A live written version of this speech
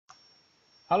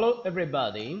Hello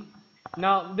everybody.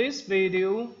 Now this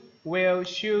video will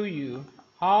show you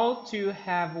how to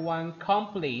have one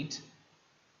complete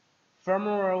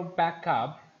firmware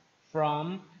backup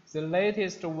from the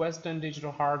latest Western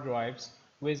digital hard drives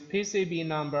with PCB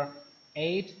number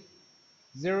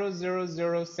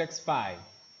 800065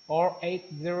 or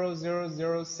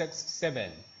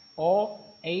 800067 or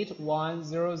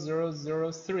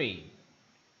 810003.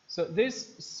 So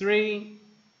these three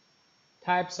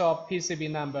types of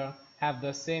PCB number have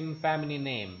the same family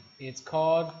name. It's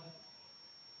called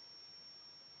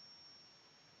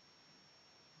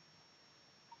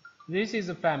this is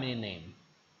a family name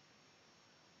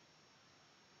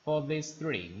for these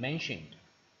three mentioned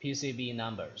PCB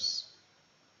numbers.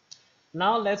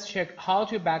 Now let's check how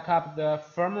to back up the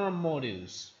firmware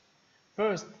modules.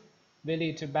 First, we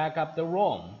need to back up the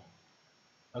ROM.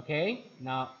 Okay,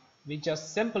 now we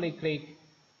just simply click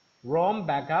ROM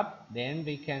backup, then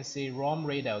we can see ROM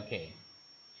read OK.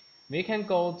 We can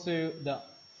go to the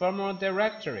firmware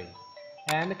directory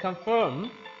and confirm.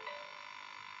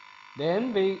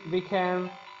 Then we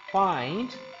can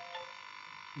find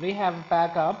we have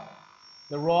backup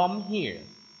the ROM here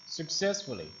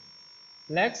successfully.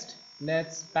 Next,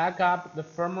 let's back up the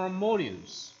firmware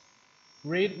modules,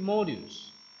 read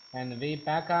modules, and we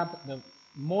back up the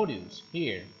modules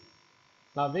here.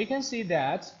 Now we can see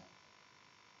that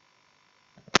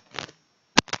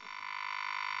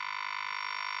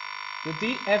the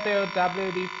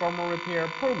DFLWD firmware repair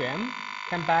program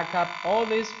can back up all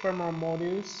these firmware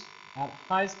modules at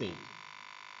high speed.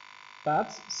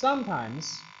 But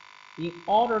sometimes, in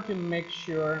order to make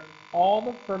sure all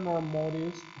the firmware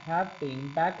modules have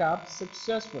been backed up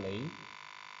successfully,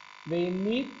 we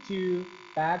need to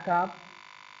back up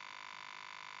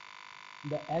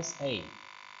the SA.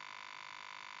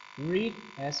 Read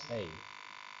SA.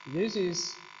 This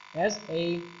is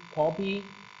SA copy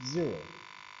 0.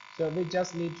 So we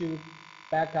just need to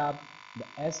back up the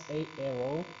SA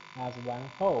arrow as one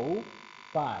whole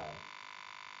file.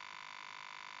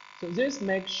 So this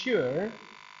makes sure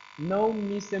no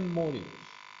missing modules,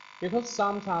 because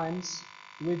sometimes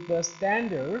with the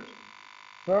standard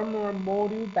firmware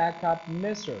module backup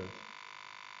method,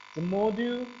 the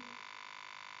module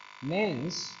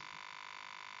names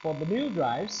for the new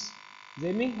drives,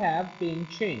 they may have been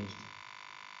changed.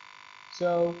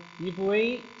 So if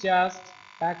we just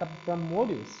backup from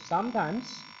modules,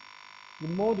 sometimes the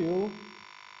module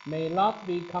may not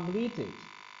be completed.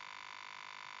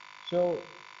 So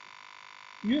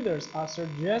users are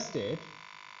suggested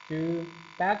to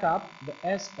back up the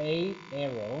SA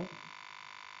arrow.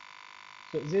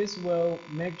 So this will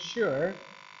make sure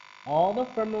all the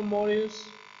firmware modules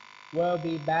will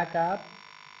be backed up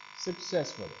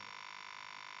successfully.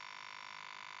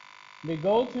 We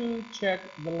go to check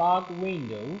the log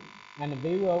window and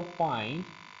we will find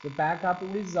the backup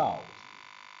result.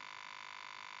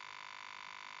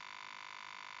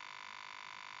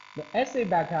 The SA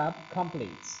backup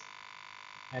completes,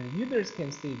 and users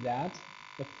can see that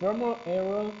the firmware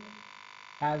arrow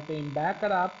has been backed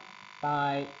up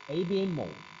by ABA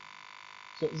mode.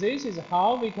 So this is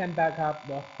how we can back up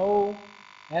the whole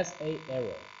SA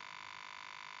arrow.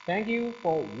 Thank you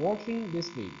for watching this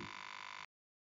video.